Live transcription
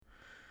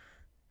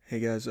Hey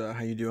guys,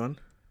 how you doing?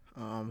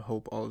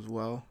 Hope all is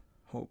well.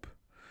 Hope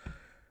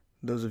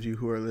those of you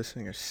who are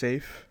listening are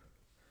safe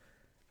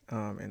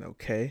and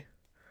okay.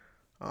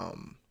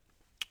 Um,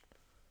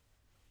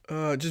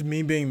 just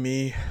me being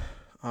me.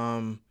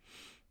 Um,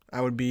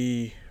 I would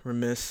be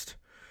remiss,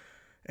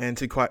 and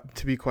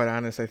to be quite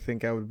honest, I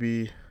think I would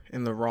be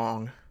in the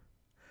wrong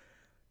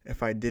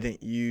if I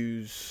didn't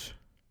use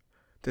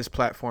this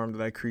platform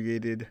that I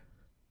created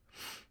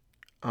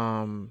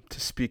to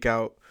speak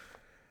out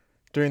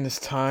during this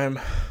time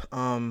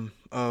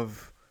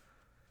of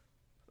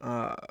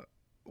uh,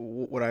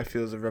 what I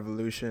feel is a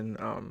revolution.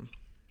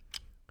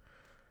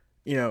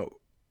 You know,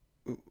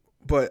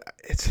 but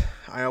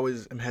I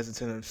always am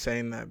hesitant of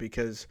saying that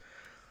because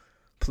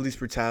police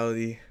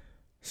brutality,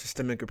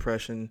 systemic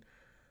oppression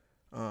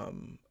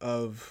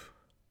of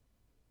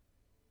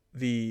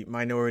the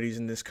minorities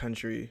in this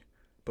country,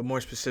 but more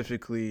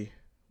specifically,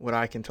 what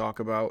I can talk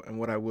about and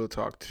what I will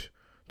talk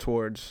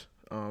towards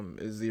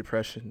is the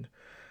oppression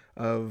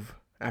of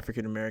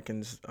African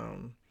Americans.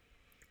 Going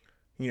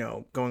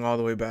all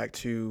the way back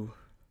to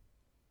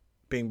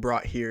being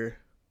brought here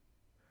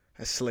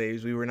as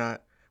slaves. We're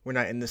not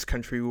in this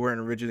country. We weren't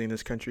originally in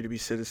this country to be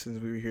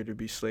citizens. We were here to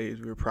be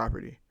slaves. We were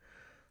property.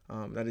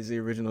 That is the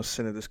original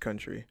sin of this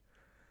country.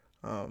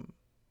 Um,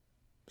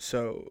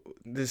 so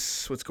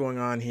what's going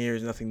on here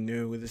is nothing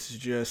new. This is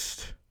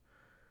just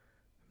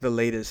the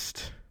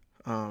latest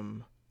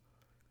in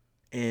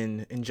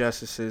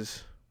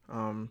injustices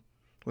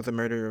with the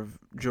murder of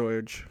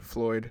George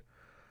Floyd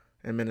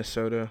in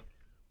Minnesota,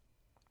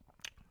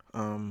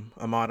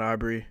 Ahmaud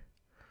Arbery.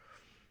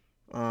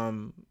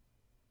 And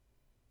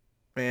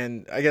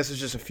I guess it's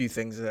just a few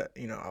things that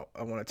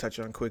I want to touch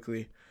on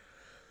quickly.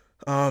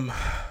 Um,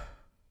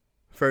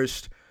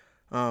 First,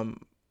 I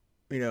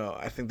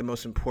think the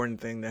most important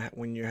thing that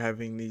when you're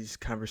having these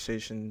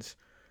conversations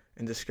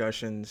and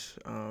discussions,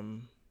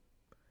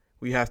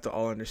 we have to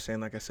all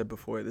understand. Like I said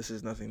before, this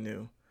is nothing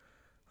new.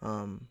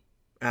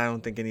 And I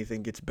don't think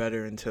anything gets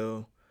better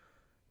until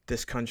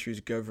this country's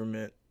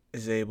government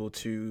is able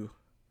to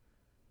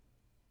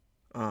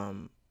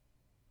own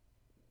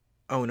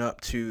up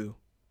to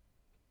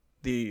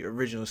the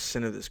original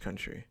sin of this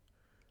country,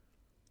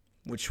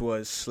 which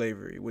was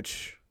slavery,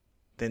 which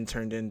then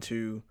turned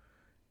into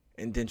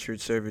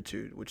indentured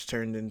servitude, which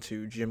turned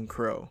into Jim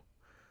Crow,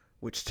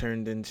 which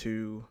turned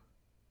into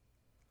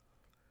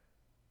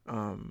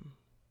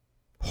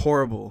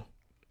horrible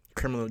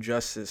criminal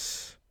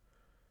justice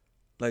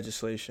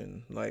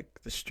legislation like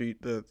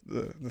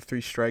the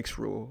three strikes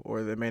rule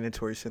or the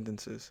mandatory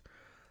sentences.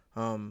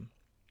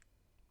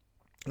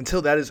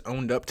 Until that is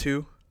owned up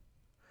to,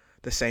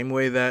 the same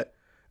way that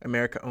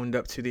America owned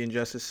up to the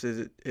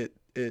injustices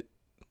it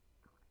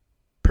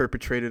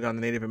perpetrated on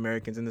the Native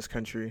Americans in this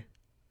country,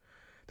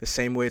 the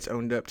same way it's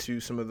owned up to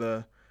some of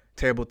the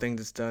terrible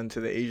things it's done to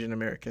the Asian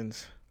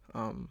Americans.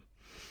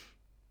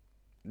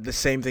 The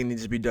same thing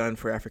needs to be done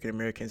for African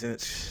Americans, and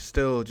it's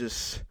still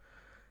just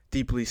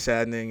deeply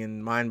saddening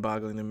and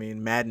mind-boggling to me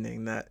and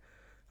maddening that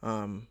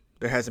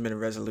there hasn't been a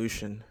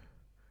resolution,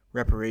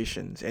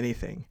 reparations,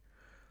 anything.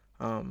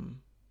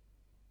 And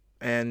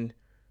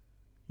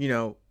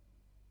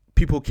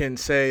people can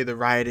say the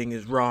rioting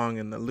is wrong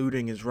and the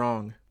looting is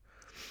wrong.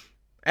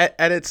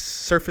 At its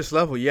surface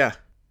level, yeah,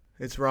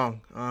 it's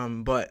wrong.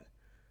 But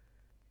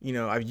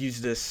I've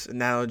used this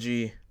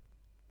analogy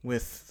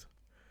with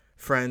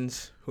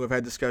friends who I've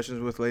had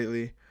discussions with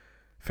lately,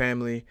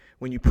 family.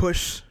 When you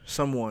push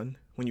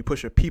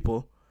a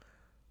people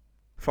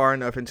far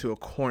enough into a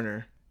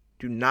corner,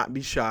 do not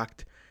be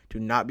shocked, do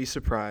not be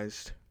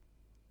surprised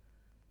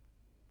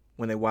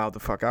when they wild the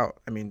fuck out.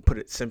 I mean, put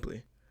it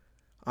simply.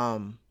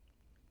 And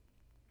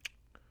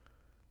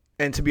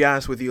to be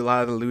honest with you, a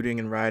lot of the looting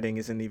and rioting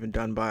isn't even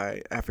done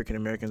by African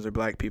Americans or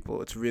black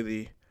people. It's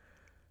really,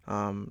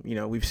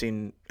 we've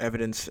seen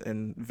evidence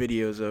and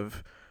videos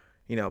of,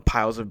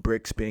 piles of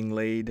bricks being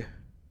laid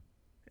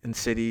in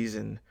cities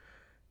and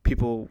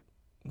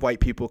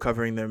white people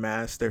covering their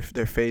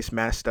their face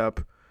masked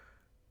up,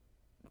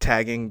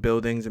 tagging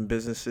buildings and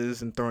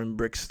businesses and throwing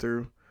bricks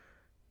through,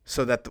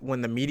 so that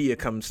when the media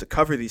comes to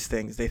cover these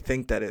things, they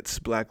think that it's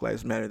Black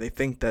Lives Matter. They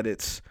think that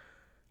it's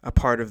a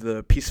part of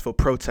the peaceful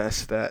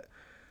protests that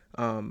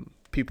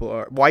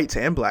whites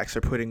and blacks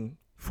are putting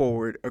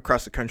forward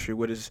across the country,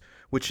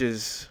 which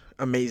is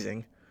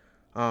amazing.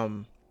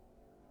 And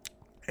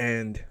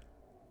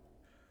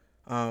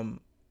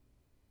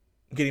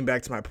getting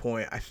back to my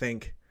point, I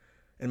think,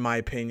 in my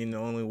opinion, the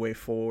only way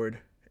forward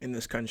in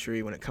this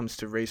country when it comes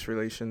to race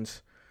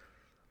relations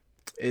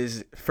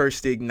is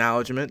first the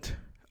acknowledgement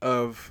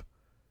of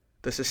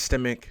the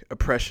systemic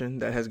oppression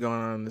that has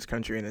gone on in this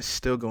country and is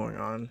still going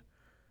on,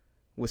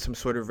 with some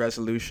sort of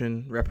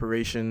resolution,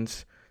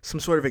 reparations,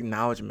 some sort of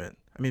acknowledgement.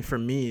 I mean, for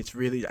me, it's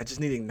really, I just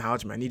need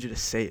acknowledgement. I need you to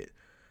say it.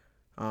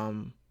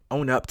 Own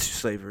up to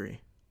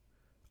slavery.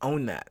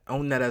 Own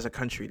that as a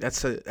country.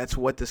 That's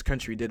what this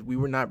country did. We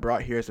were not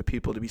brought here as a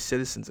people to be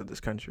citizens of this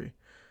country.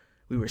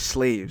 We were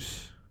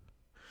slaves.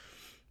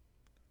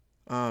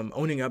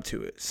 Owning up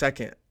to it.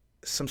 Second,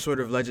 some sort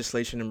of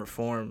legislation and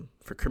reform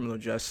for criminal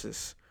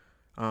justice,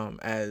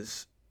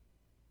 as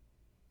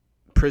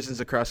prisons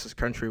across this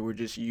country were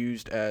just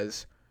used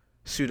as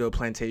pseudo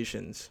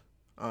plantations.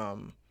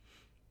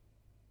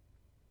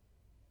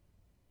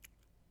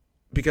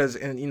 Because,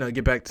 and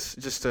get back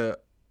just to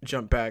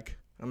jump back,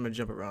 I'm gonna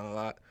jump around a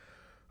lot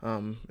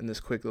in this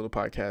quick little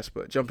podcast,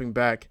 but jumping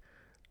back,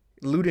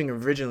 looting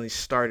originally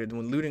started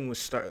when looting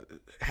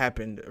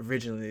happened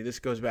originally. This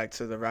goes back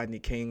to the Rodney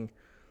King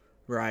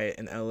riot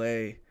in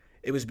LA.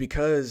 It was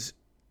because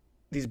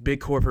these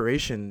big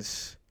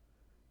corporations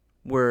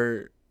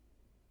were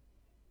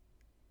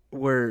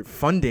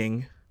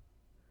funding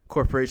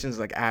corporations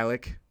like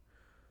ALEC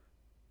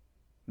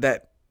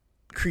that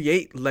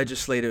create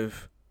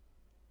legislative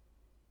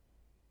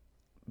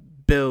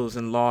bills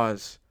and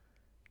laws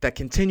that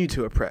continue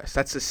to oppress.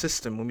 That's the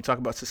system. When we talk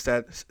about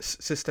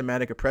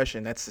systematic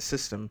oppression, that's the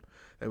system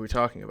that we're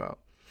talking about.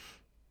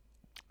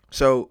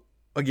 So,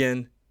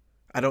 again,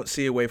 I don't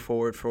see a way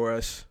forward for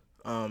us.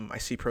 I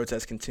see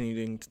protests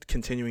continuing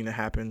to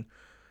happen,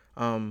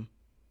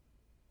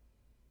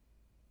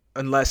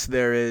 unless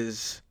there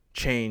is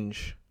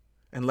change,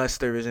 unless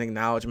there is an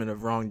acknowledgement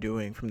of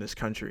wrongdoing from this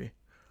country,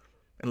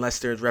 unless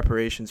there's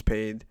reparations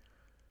paid,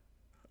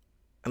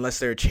 unless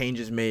there are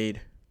changes made.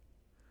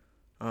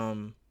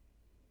 And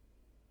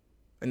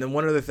then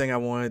one other thing I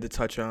wanted to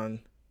touch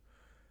on,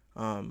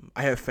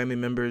 I have family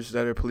members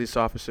that are police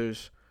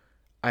officers.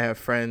 I have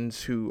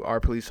friends who are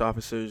police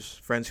officers,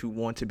 friends who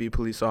want to be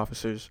police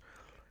officers,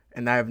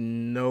 and I have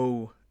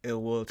no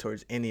ill will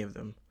towards any of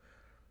them.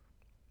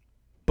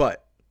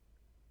 But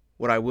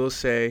what I will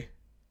say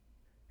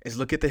is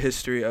look at the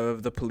history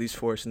of the police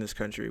force in this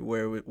country,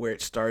 where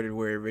it started,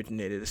 where it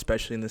originated,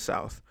 especially in the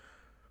South.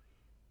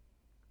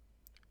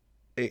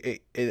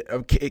 It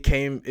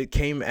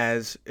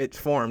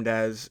formed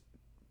as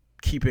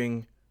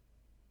keeping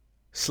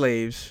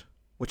slaves,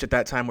 which at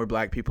that time were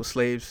black people,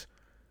 slaves,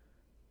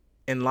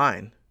 in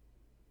line.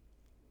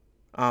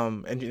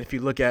 And if you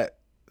look at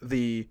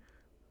the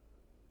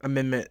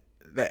amendment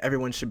that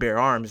everyone should bear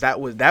arms, that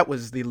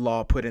was the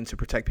law put in to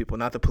protect people,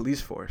 not the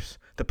police force.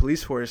 The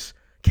police force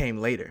came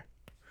later.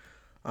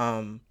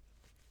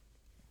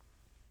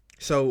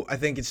 So I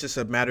think it's just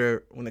a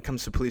matter when it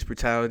comes to police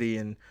brutality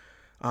and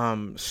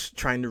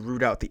trying to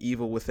root out the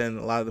evil within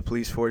a lot of the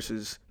police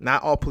forces,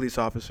 not all police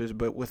officers,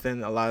 but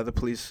within a lot of the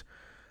police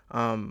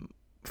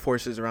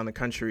forces around the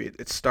country.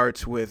 It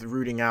starts with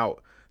rooting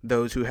out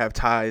those who have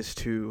ties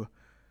to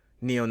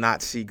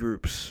neo-Nazi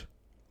groups.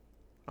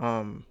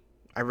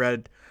 I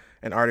read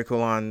an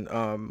article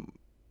on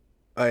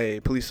a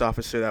police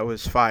officer that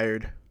was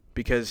fired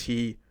because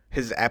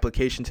his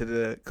application to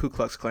the Ku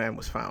Klux Klan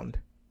was found.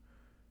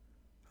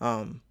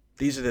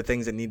 These are the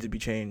things that need to be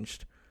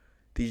changed.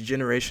 These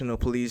generational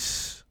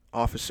police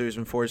officers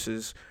and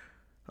forces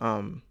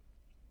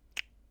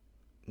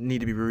need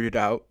to be rooted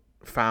out,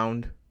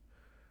 found.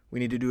 We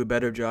need to do a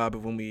better job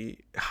of when we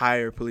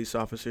hire police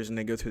officers and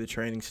they go through the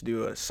training to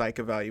do a psych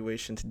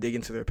evaluation, to dig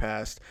into their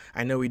past.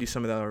 I know we do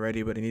some of that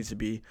already, but it needs to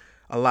be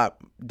a lot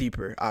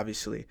deeper,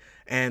 obviously.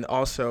 And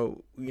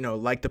also,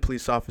 like the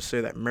police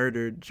officer that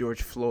murdered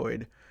George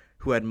Floyd,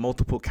 who had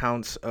multiple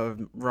counts of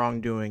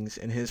wrongdoings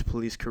in his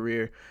police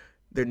career,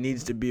 there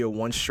needs to be a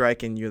one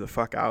strike and you're the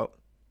fuck out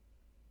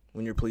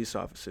when you're a police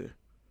officer.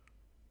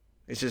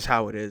 It's just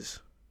how it is.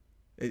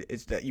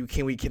 It's that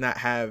we cannot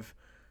have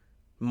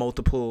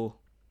multiple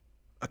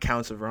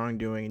accounts of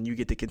wrongdoing and you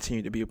get to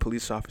continue to be a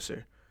police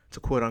officer to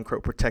quote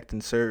unquote protect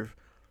and serve.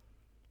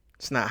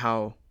 It's not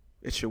how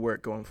it should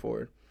work going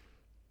forward.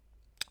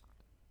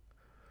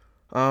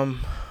 I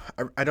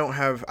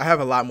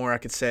have a lot more I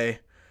could say,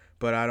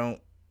 but I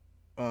don't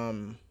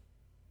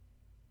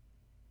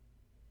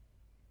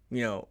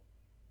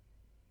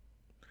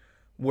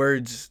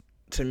words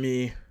to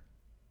me,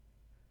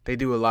 they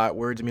do a lot.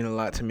 Words mean a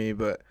lot to me,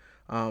 but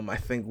I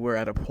think we're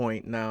at a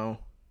point now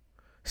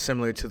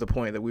similar to the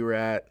point that we were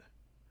at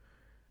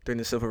during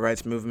the civil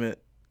rights movement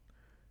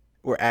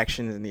where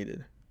action is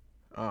needed.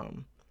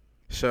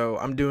 So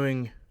I'm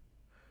doing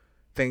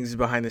things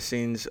behind the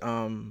scenes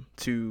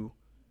to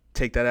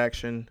take that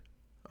action.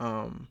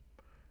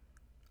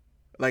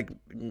 Like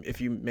if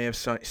you may have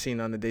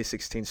seen on the Day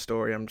 16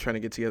 story, I'm trying to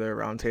get together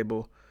a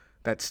roundtable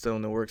that's still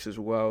in the works as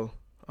well.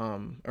 A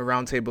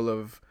roundtable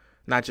of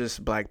not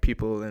just black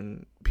people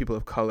and people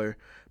of color,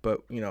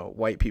 but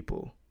white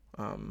people,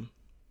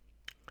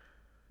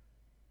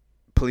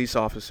 police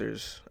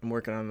officers. I'm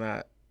working on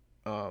that.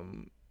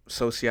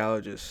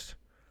 Sociologists,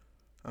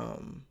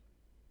 and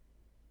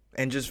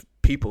just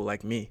people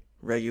like me,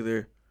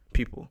 regular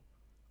people.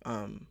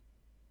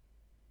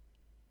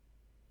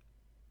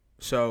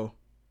 So,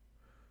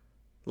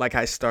 like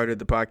I started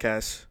the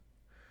podcast,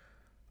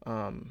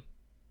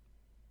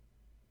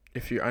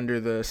 if you're under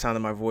the sound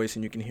of my voice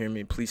and you can hear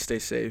me, please stay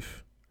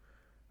safe.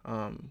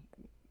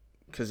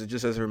 Because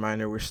just as a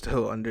reminder, we're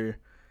still under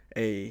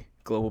a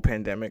global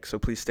pandemic, so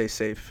please stay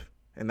safe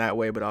in that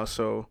way. But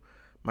also,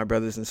 my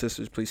brothers and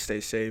sisters, please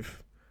stay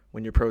safe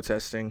when you're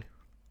protesting.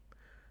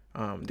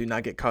 Do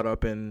not get caught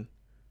up in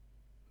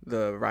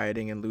the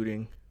rioting and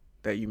looting.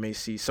 that you may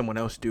see someone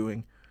else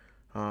doing.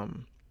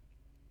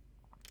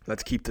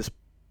 Let's keep this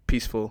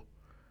peaceful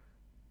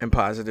and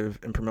positive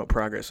and promote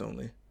progress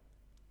only.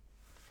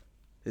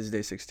 This is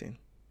day 16.